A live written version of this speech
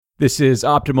This is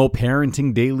Optimal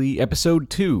Parenting Daily, Episode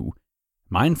 2,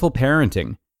 Mindful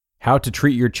Parenting, How to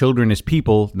Treat Your Children as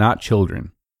People, Not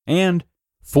Children, and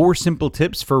 4 Simple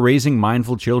Tips for Raising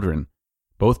Mindful Children,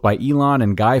 both by Elon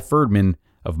and Guy Ferdman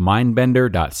of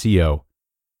mindbender.co.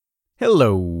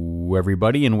 Hello,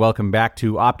 everybody, and welcome back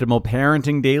to Optimal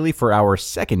Parenting Daily for our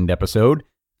second episode.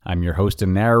 I'm your host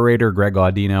and narrator, Greg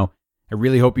Audino. I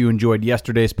really hope you enjoyed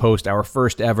yesterday's post, our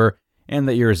first ever, and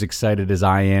that you're as excited as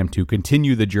I am to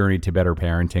continue the journey to better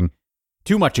parenting.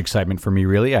 Too much excitement for me,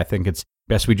 really. I think it's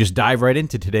best we just dive right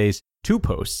into today's 2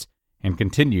 posts and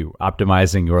continue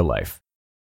optimizing your life.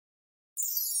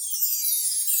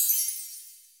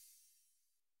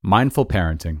 Mindful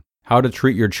Parenting, How to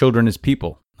Treat Your Children as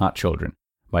People, Not Children,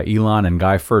 by Elon and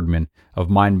Guy Ferdman of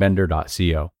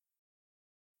mindbender.co.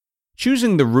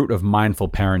 Choosing the route of mindful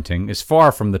parenting is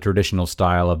far from the traditional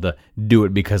style of the do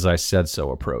it because I said so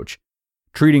approach.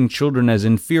 Treating children as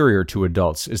inferior to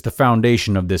adults is the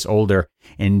foundation of this older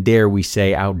and, dare we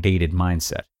say, outdated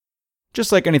mindset.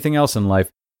 Just like anything else in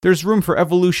life, there's room for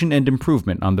evolution and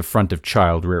improvement on the front of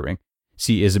child rearing.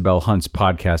 See Isabel Hunt's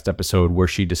podcast episode where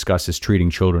she discusses treating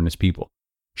children as people.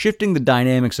 Shifting the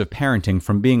dynamics of parenting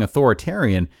from being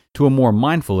authoritarian to a more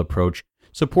mindful approach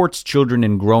supports children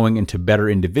in growing into better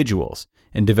individuals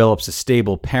and develops a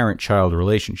stable parent-child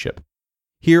relationship.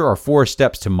 Here are 4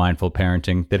 steps to mindful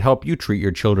parenting that help you treat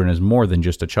your children as more than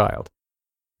just a child.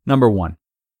 Number 1.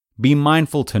 Be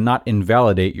mindful to not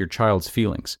invalidate your child's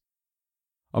feelings.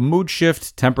 A mood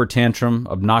shift, temper tantrum,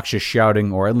 obnoxious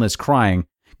shouting, or endless crying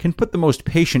can put the most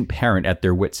patient parent at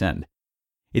their wit's end.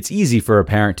 It's easy for a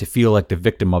parent to feel like the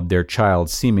victim of their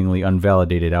child's seemingly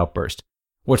unvalidated outburst.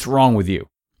 "What's wrong with you?"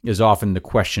 is often the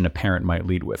question a parent might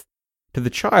lead with. To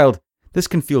the child, this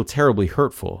can feel terribly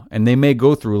hurtful, and they may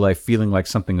go through life feeling like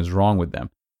something is wrong with them.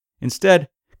 Instead,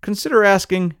 consider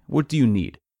asking, "What do you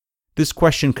need?" This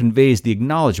question conveys the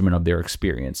acknowledgement of their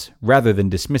experience, rather than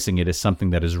dismissing it as something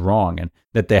that is wrong and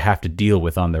that they have to deal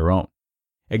with on their own.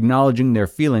 Acknowledging their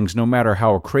feelings, no matter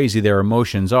how crazy their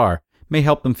emotions are, may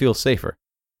help them feel safer.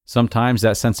 Sometimes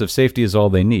that sense of safety is all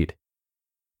they need.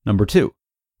 Number 2.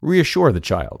 Reassure the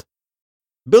child.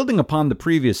 Building upon the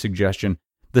previous suggestion,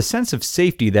 the sense of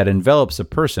safety that envelops a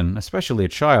person, especially a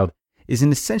child, is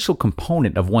an essential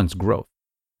component of one's growth.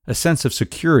 A sense of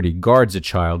security guards a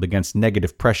child against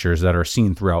negative pressures that are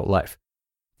seen throughout life.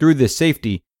 Through this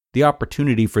safety, the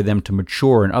opportunity for them to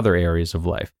mature in other areas of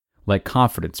life, like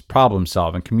confidence,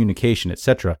 problem-solving, communication,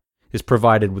 etc., is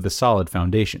provided with a solid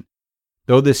foundation.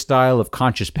 Though this style of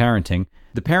conscious parenting,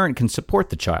 the parent can support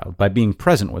the child by being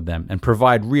present with them and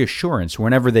provide reassurance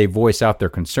whenever they voice out their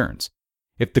concerns.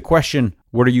 If the question,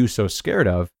 "What are you so scared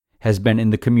of?" has been in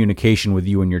the communication with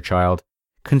you and your child,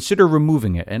 consider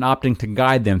removing it and opting to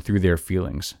guide them through their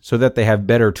feelings so that they have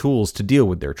better tools to deal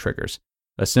with their triggers.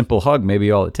 A simple hug may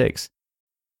be all it takes.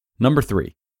 Number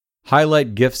 3.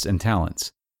 Highlight gifts and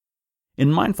talents.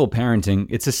 In mindful parenting,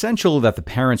 it's essential that the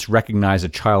parents recognize a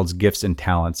child's gifts and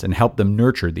talents and help them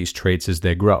nurture these traits as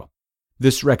they grow.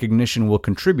 This recognition will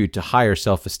contribute to higher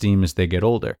self-esteem as they get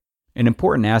older. An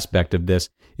important aspect of this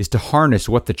is to harness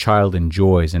what the child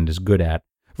enjoys and is good at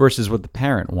versus what the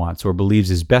parent wants or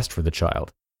believes is best for the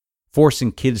child.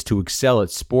 Forcing kids to excel at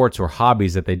sports or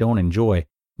hobbies that they don't enjoy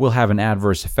will have an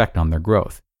adverse effect on their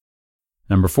growth.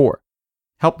 Number 4.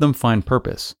 Help them find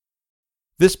purpose.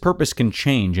 This purpose can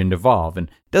change and evolve and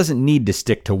doesn't need to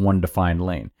stick to one defined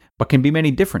lane, but can be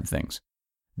many different things.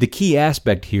 The key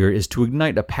aspect here is to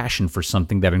ignite a passion for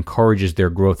something that encourages their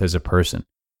growth as a person.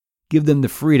 Give them the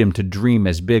freedom to dream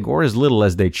as big or as little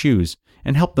as they choose,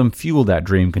 and help them fuel that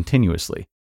dream continuously.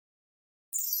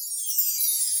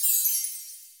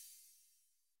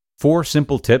 4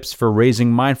 Simple Tips for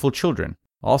Raising Mindful Children,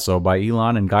 also by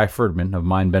Elon and Guy Ferdman of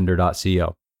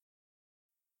mindbender.co.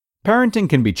 Parenting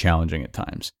can be challenging at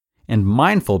times, and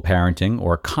mindful parenting,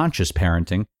 or conscious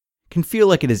parenting, can feel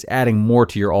like it is adding more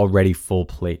to your already full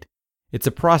plate. It's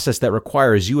a process that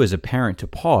requires you as a parent to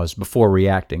pause before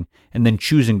reacting, and then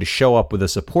choosing to show up with a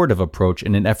supportive approach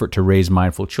in an effort to raise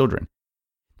mindful children.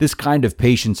 This kind of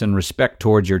patience and respect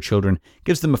towards your children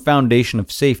gives them a foundation of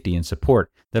safety and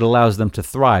support that allows them to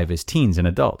thrive as teens and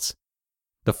adults.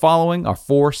 The following are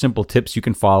 4 simple tips you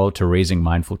can follow to raising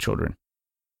mindful children.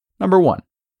 Number 1.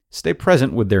 Stay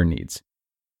present with their needs.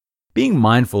 Being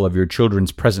mindful of your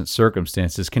children's present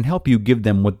circumstances can help you give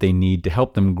them what they need to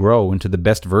help them grow into the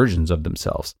best versions of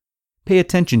themselves. Pay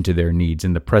attention to their needs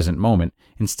in the present moment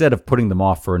instead of putting them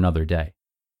off for another day.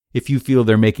 If you feel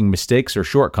they're making mistakes or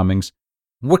shortcomings,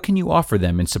 what can you offer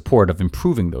them in support of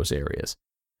improving those areas?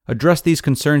 Address these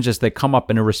concerns as they come up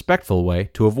in a respectful way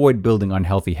to avoid building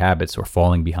unhealthy habits or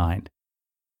falling behind.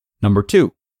 Number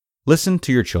 2. Listen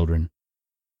to your children.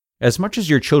 As much as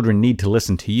your children need to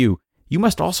listen to you, you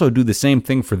must also do the same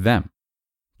thing for them.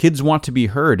 Kids want to be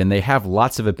heard and they have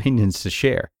lots of opinions to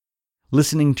share.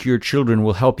 Listening to your children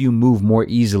will help you move more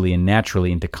easily and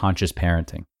naturally into conscious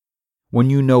parenting.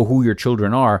 When you know who your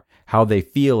children are, how they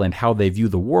feel, and how they view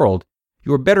the world,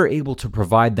 you are better able to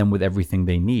provide them with everything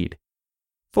they need.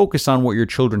 Focus on what your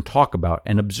children talk about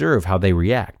and observe how they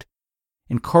react.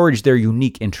 Encourage their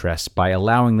unique interests by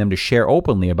allowing them to share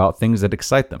openly about things that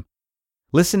excite them.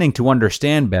 Listening to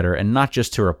understand better and not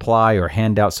just to reply or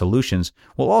hand out solutions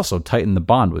will also tighten the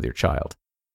bond with your child.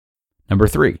 Number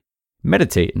 3,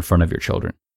 meditate in front of your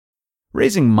children.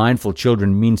 Raising mindful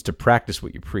children means to practice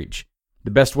what you preach.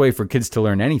 The best way for kids to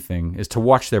learn anything is to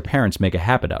watch their parents make a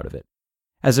habit out of it.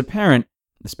 As a parent,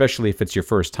 especially if it's your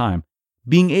first time,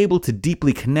 being able to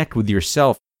deeply connect with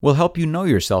yourself will help you know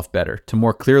yourself better to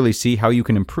more clearly see how you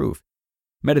can improve.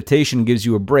 Meditation gives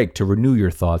you a break to renew your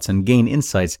thoughts and gain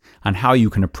insights on how you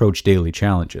can approach daily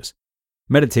challenges.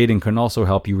 Meditating can also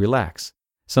help you relax,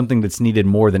 something that's needed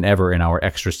more than ever in our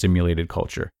extra-stimulated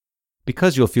culture.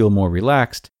 Because you'll feel more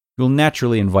relaxed, you'll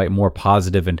naturally invite more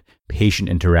positive and patient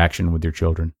interaction with your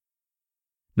children.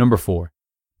 Number 4,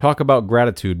 talk about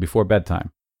gratitude before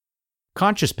bedtime.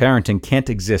 Conscious parenting can't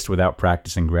exist without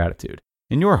practicing gratitude.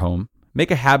 In your home, make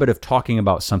a habit of talking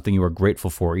about something you are grateful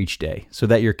for each day so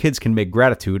that your kids can make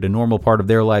gratitude a normal part of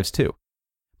their lives too.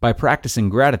 By practicing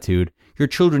gratitude, your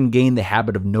children gain the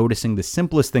habit of noticing the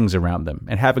simplest things around them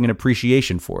and having an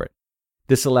appreciation for it.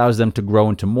 This allows them to grow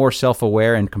into more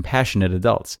self-aware and compassionate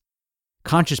adults.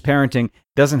 Conscious parenting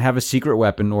doesn't have a secret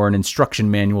weapon or an instruction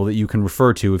manual that you can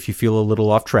refer to if you feel a little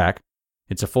off track.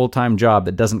 It's a full-time job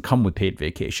that doesn't come with paid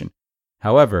vacation.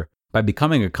 However, by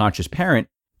becoming a conscious parent,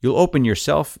 you'll open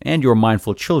yourself and your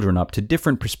mindful children up to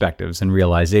different perspectives and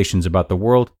realizations about the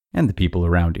world and the people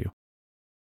around you.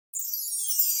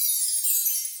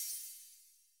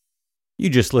 You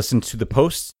just listened to the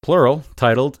post, plural,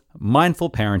 titled Mindful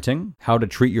Parenting, How to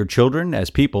Treat Your Children as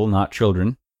People, Not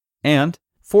Children, and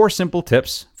 4 Simple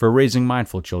Tips for Raising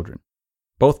Mindful Children,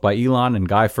 both by Elon and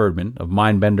Guy Ferdman of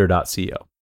mindbender.co.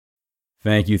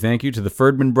 Thank you to the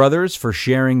Ferdman brothers for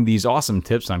sharing these awesome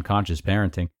tips on conscious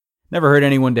parenting. Never hurt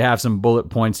anyone to have some bullet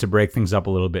points to break things up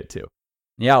a little bit too.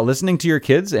 Yeah, listening to your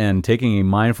kids and taking a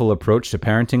mindful approach to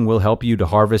parenting will help you to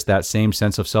harvest that same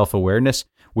sense of self-awareness,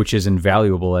 which is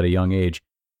invaluable at a young age.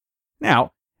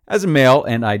 Now, as a male,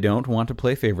 and I don't want to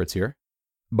play favorites here,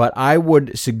 but I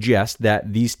would suggest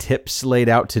that these tips laid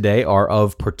out today are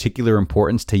of particular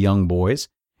importance to young boys,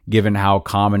 given how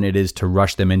common it is to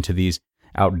rush them into these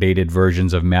outdated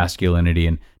versions of masculinity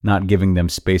and not giving them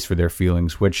space for their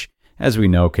feelings, which, as we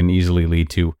know, can easily lead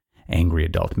to angry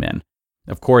adult men.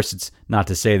 Of course, it's not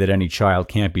to say that any child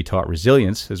can't be taught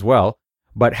resilience as well,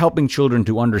 but helping children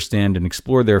to understand and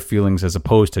explore their feelings as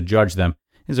opposed to judge them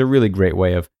is a really great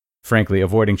way of, frankly,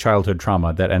 avoiding childhood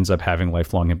trauma that ends up having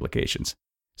lifelong implications.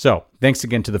 So, thanks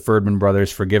again to the Ferdman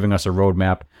brothers for giving us a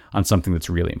roadmap on something that's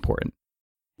really important.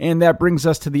 And that brings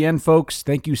us to the end, folks.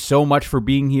 Thank you so much for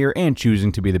being here and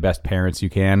choosing to be the best parents you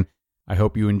can. I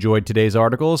hope you enjoyed today's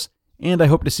articles, and I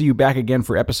hope to see you back again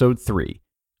for episode 3,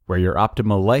 where your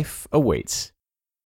optimal life awaits.